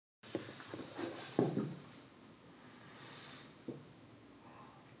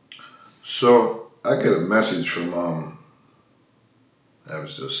So I get a message from I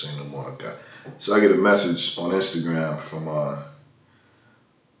was just saying no more. So I get a message on Instagram from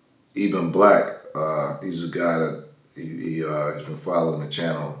Eben Black. He's a guy that he's been following the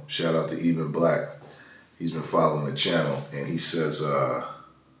channel. Shout out to Eben Black. He's been following the channel, and he says, "Yo,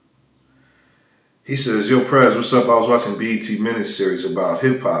 Prez, what's up? I was watching BET miniseries about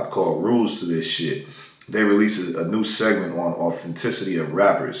hip hop called Rules to This Shit. They released a new segment on authenticity of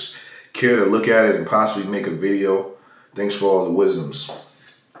rappers. Care to look at it and possibly make a video? Thanks for all the wisdoms."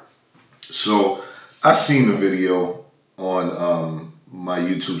 So I seen the video on my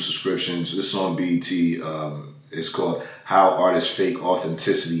YouTube subscriptions. It's on BET. It's called "How Artists Fake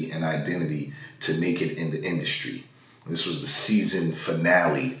Authenticity and Identity to Make It in the Industry." This was the season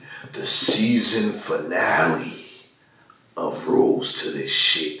finale. The season finale of Rules to This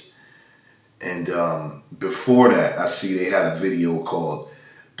Shit. And before that, I see they had a video called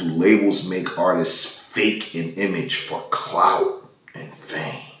 "Do Labels Make Artists Fake an Image for Clout and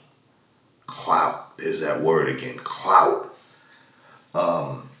Fame?" Clout. There's that word again. Clout.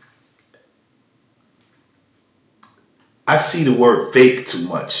 I see the word fake too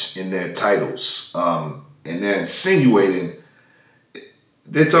much in their titles. And they're insinuating,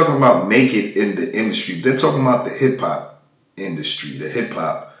 they're talking about make it in the industry. They're talking about the hip hop industry, the hip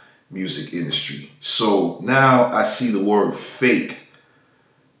hop music industry. So now I see the word fake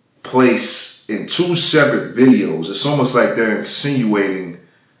placed in two separate videos. It's almost like they're insinuating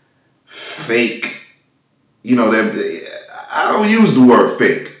fake. You know, I don't use the word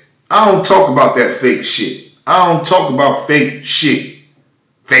fake. I don't talk about that fake shit. I don't talk about fake shit.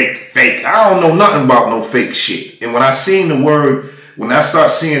 Fake. I don't know nothing about no fake shit. And when I seen the word, when I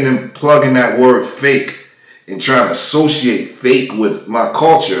start seeing them plugging that word fake and trying to associate fake with my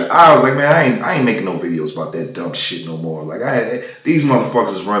culture, I was like, man, I ain't making no videos about that dumb shit no more. Like, these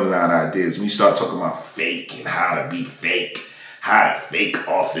motherfuckers is running out of ideas. When you start talking about fake and how to be fake, how to fake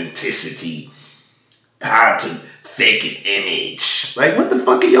authenticity, how to fake an image. Like, what the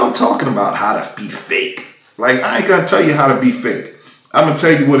fuck are y'all talking about, how to be fake? Like, I ain't gonna tell you how to be fake. I'm gonna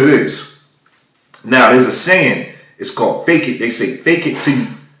tell you what it is. Now, there's a saying, it's called fake it. They say fake it till you...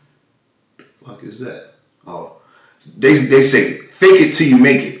 What the fuck is that? Oh. They say fake it till you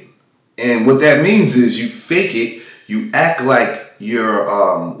make it. And what that means is you fake it, you act like you're...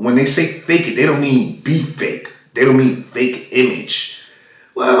 when they say fake it, they don't mean be fake. They don't mean fake image.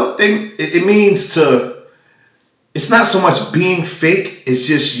 Well, it means to... It's not so much being fake, it's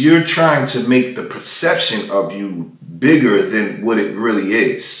just you're trying to make the perception of you bigger than what it really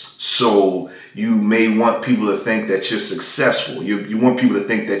is. So you may want people to think that you're successful. You want people to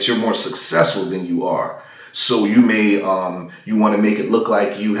think that you're more successful than you are. So you may you want to make it look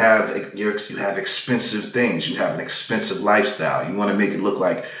like you have expensive things. You have an expensive lifestyle. You want to make it look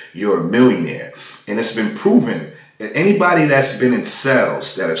like you're a millionaire. And it's been proven that anybody that's been in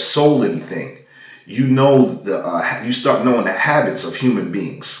sales, that have sold anything, you know you start knowing the habits of human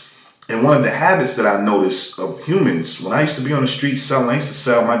beings. And one of the habits that I noticed of humans, when I used to be on the streets selling, I used to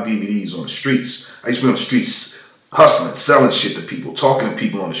sell my DVDs on the streets. I used to be on the streets hustling, selling shit to people, talking to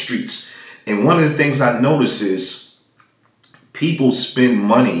people on the streets. And one of the things I notice is people tend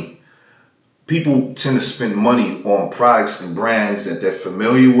to spend money on products and brands that they're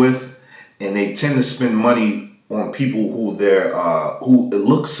familiar with, and they tend to spend money on people who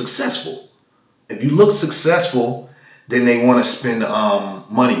look successful. If you look successful, then they want to spend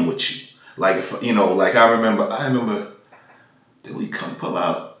money with you. Like like I remember, did we pulled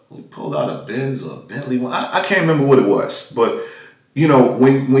out a Benz or a Bentley? I can't remember what it was, but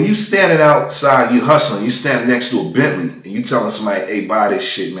when you standing outside, you hustling, you standing next to a Bentley, and you telling somebody, "Hey, buy this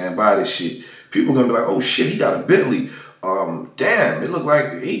shit, man, buy this shit." People are gonna be like, "Oh shit, he got a Bentley. Damn, it looked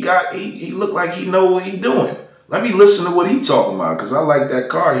like he looked like he know what he doing. Let me listen to what he talking about, because I like that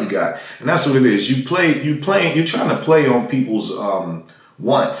car he got." And that's what it is. You're trying to play on people's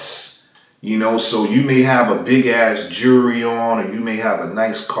wants. So you may have a big ass jewelry on, or you may have a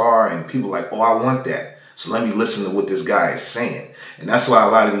nice car, and people are like, "Oh, I want that. So let me listen to what this guy is saying." And that's why a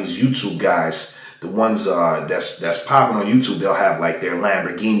lot of these YouTube guys, the ones that's popping on YouTube, they'll have like their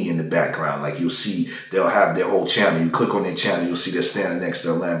Lamborghini in the background. Like you'll see, they'll have their whole channel. You click on their channel, you'll see they're standing next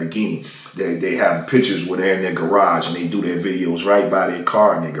to a Lamborghini. They have pictures where they're in their garage, and they do their videos right by their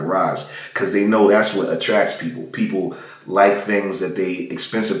car in their garage, because they know that's what attracts people. People like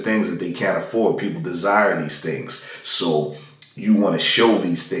expensive things that they can't afford. People desire these things. So you want to show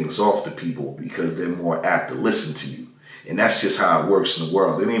these things off to people because they're more apt to listen to you. And that's just how it works in the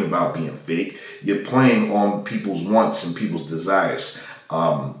world. It ain't about being fake. You're playing on people's wants and people's desires.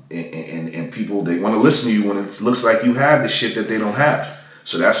 And people, they want to listen to you when it looks like you have the shit that they don't have.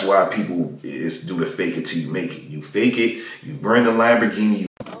 So that's why people do the fake it till you make it. You fake it, you burn the Lamborghini.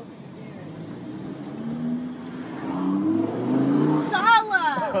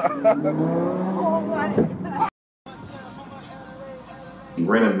 You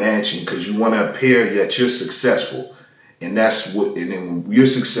rent a mansion because you want to appear that you're successful. And that's what, and then when you're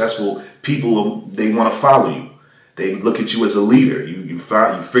successful, people, they want to follow you. They look at you as a leader. You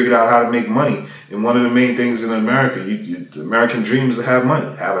figured out how to make money. And one of the main things in America, the American dream is to have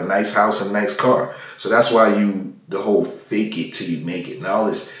money, have a nice house and a nice car. So that's why the whole fake it till you make it, and all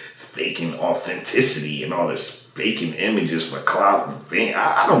this faking authenticity and all this faking images for clout and fame.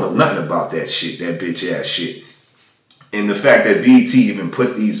 I don't know nothing about that shit, that bitch ass shit. And the fact that BET even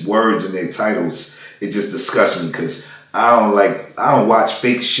put these words in their titles, it just disgusts me because I don't watch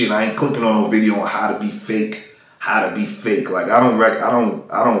fake shit. I ain't clicking on no video on how to be fake. Like I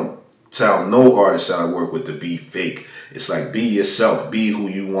don't tell no artist that I work with to be fake. It's like be yourself, be who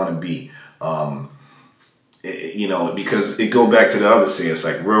you want to be. Because it go back to the other saying, it's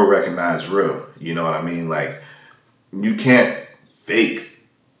like real recognize real. You know what I mean? Like you can't fake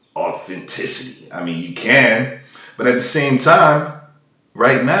authenticity. I mean, you can, but at the same time,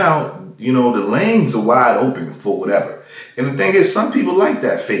 right now, the lanes are wide open for whatever. And the thing is, some people like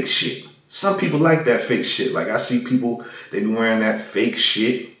that fake shit. Like I see people, they be wearing that fake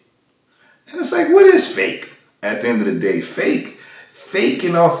shit. And it's like, what is fake? At the end of the day, fake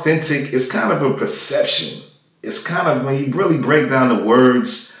and authentic is kind of a perception. It's kind of, when you really break down the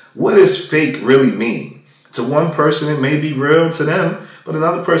words, what does fake really mean? To one person, it may be real to them, but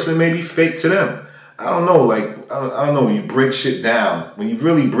another person, it may be fake to them. I don't know, like, I don't know, when you break shit down, when you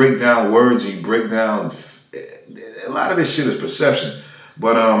really break down words and you break down, a lot of this shit is perception.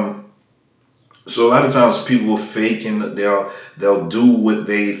 But, so a lot of times people will fake and they'll do what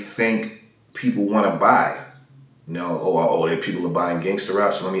they think people want to buy. There people are buying gangster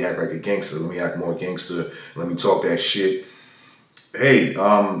rap, so let me act like a gangster. Let me act more gangster. Let me talk that shit. Hey,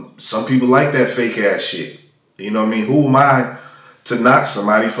 some people like that fake ass shit. You know what I mean? Who am I to knock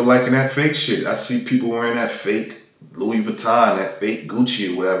somebody for liking that fake shit? I see people wearing that fake Louis Vuitton, that fake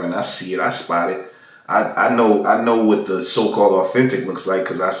Gucci or whatever, and I see it, I spot it. I know what the so-called authentic looks like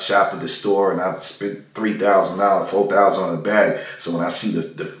because I shopped at the store and I spent $3,000, $4,000 on a bag. So when I see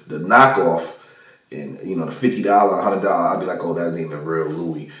the knockoff and the $50, $100, I'll be like, oh, that ain't the real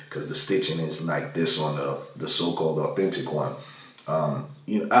Louis because the stitching is like this on the so-called authentic one. But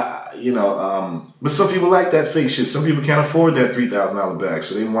some people like that fake shit. Some people can't afford that $3,000 bag,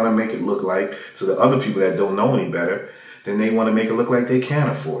 so they want to make it look like to the other people that don't know any better. Then they want to make it look like they can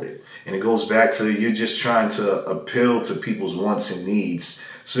afford it. And it goes back to you're just trying to appeal to people's wants and needs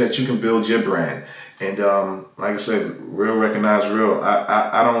so that you can build your brand. And like I said, real recognize real.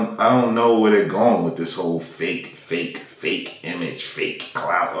 I don't know where they're going with this whole fake image, fake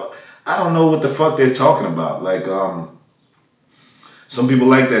clout. I don't know what the fuck they're talking about. Like some people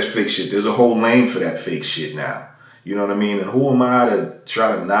like that fake shit. There's a whole lane for that fake shit now. You know what I mean? And who am I to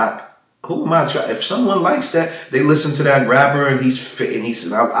try to knock? If someone likes that, they listen to that rapper and he's fake, and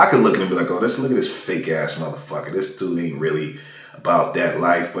I could look at him and be like, oh, let's look at this fake ass motherfucker. This dude ain't really about that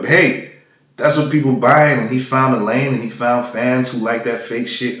life. But hey, that's what people buying, and he found a lane and he found fans who like that fake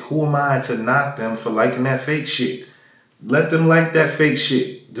shit. Who am I to knock them for liking that fake shit? Let them like that fake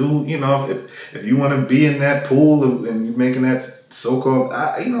shit. Dude, if you want to be in that pool and you're making that so-called,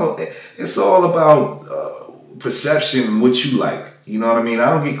 it's all about perception and what you like. You know what I mean?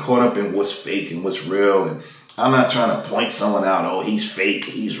 I don't get caught up in what's fake and what's real, and I'm not trying to point someone out, oh, he's fake,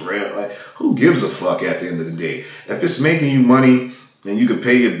 he's real. Like, who gives a fuck at the end of the day? If it's making you money and you can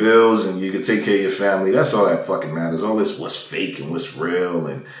pay your bills and you can take care of your family, that's all that fucking matters. All this what's fake and what's real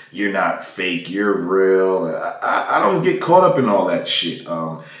and you're not fake, you're real. And I don't get caught up in all that shit.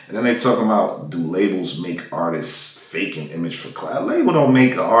 And then they talking about, do labels make artists fake an image for clout? A label don't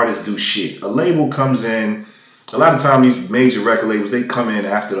make an artist do shit. A label comes in. A lot of time these major record labels, they come in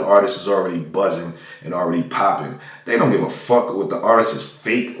after the artist is already buzzing and already popping. They don't give a fuck what the artist is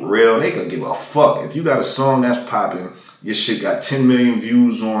fake, real. They can give a fuck. If you got a song that's popping, your shit got 10 million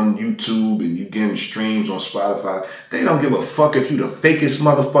views on YouTube and you getting streams on Spotify, they don't give a fuck if you the fakest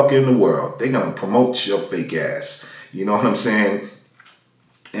motherfucker in the world. They gonna promote your fake ass. You know what I'm saying?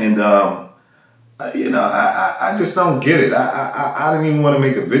 And I just don't get it. I didn't even want to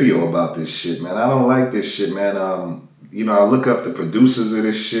make a video about this shit, man. I don't like this shit, man. I look up the producers of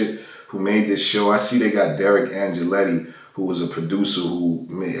this shit who made this show. I see they got Derek Angeletti, who was a producer who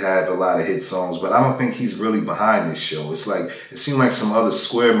may have a lot of hit songs, but I don't think he's really behind this show. It's like, it seemed like some other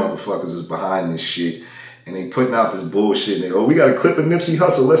square motherfuckers is behind this shit. and they putting out this bullshit. And they, oh, we got a clip of Nipsey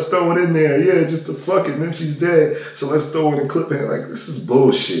Hussle. Let's throw it in there. Yeah, just to fuck it. Nipsey's dead, so let's throw in a clip in. Like, this is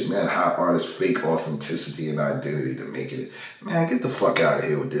bullshit, man. How artists fake authenticity and identity to make it. Man, get the fuck out of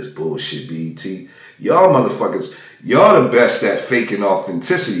here with this bullshit, BET. Y'all motherfuckers, y'all the best at faking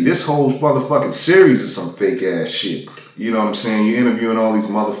authenticity. This whole motherfucking series is some fake ass shit. You know what I'm saying? You're interviewing all these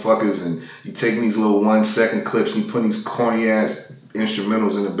motherfuckers and you taking these little 1 second clips and you putting these corny ass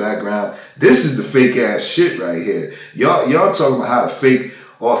instrumentals in the background. This is the fake ass shit right here. Y'all talking about how to fake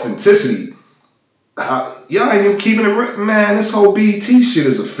authenticity. Y'all ain't even keeping it real. Man, this whole BET shit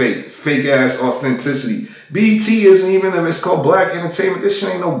is a fake ass authenticity. BET isn't even, it's called Black Entertainment. This shit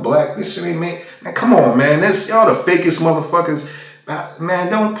ain't no black. This shit ain't made. Man, come on, man. Y'all the fakest motherfuckers. Man,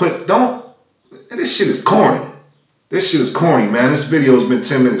 this shit is corny. This shit is corny, man. This video's been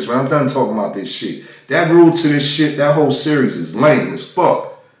 10 minutes, man. I'm done talking about this shit. That rule to this shit, that whole series is lame as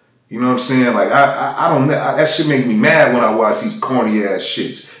fuck. You know what I'm saying? Like, I don't, that shit make me mad when I watch these corny ass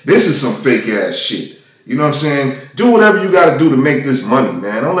shits. This is some fake ass shit. You know what I'm saying? Do whatever you gotta do to make this money,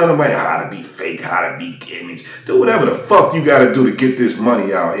 man. Don't let nobody how to be fake, how to be image. Do whatever the fuck you gotta do to get this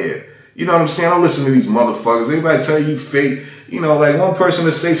money out here. You know what I'm saying? Don't listen to these motherfuckers. Anybody tell you fake, you know, like one person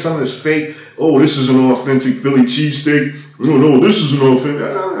to say something that's fake. Oh, this is an authentic Philly cheesesteak. No, this is an authentic.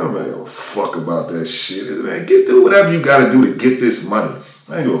 I don't give a fuck about that shit. Man, do whatever you gotta do to get this money.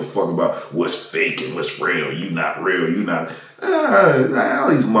 I ain't give a fuck about what's fake and what's real. You not real. You not. All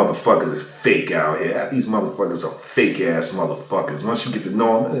these motherfuckers is fake out here. These motherfuckers are fake ass motherfuckers. Once you get to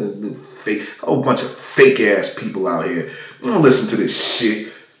know them, fake, a whole bunch of fake ass people out here. Don't listen to this shit.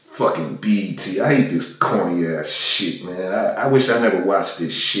 Fucking BET. I hate this corny ass shit, man. I wish I never watched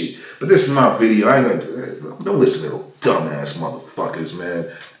this shit. But this is my video. Don't listen to those dumb ass motherfuckers,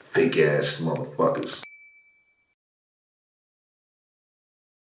 man. Fake ass motherfuckers.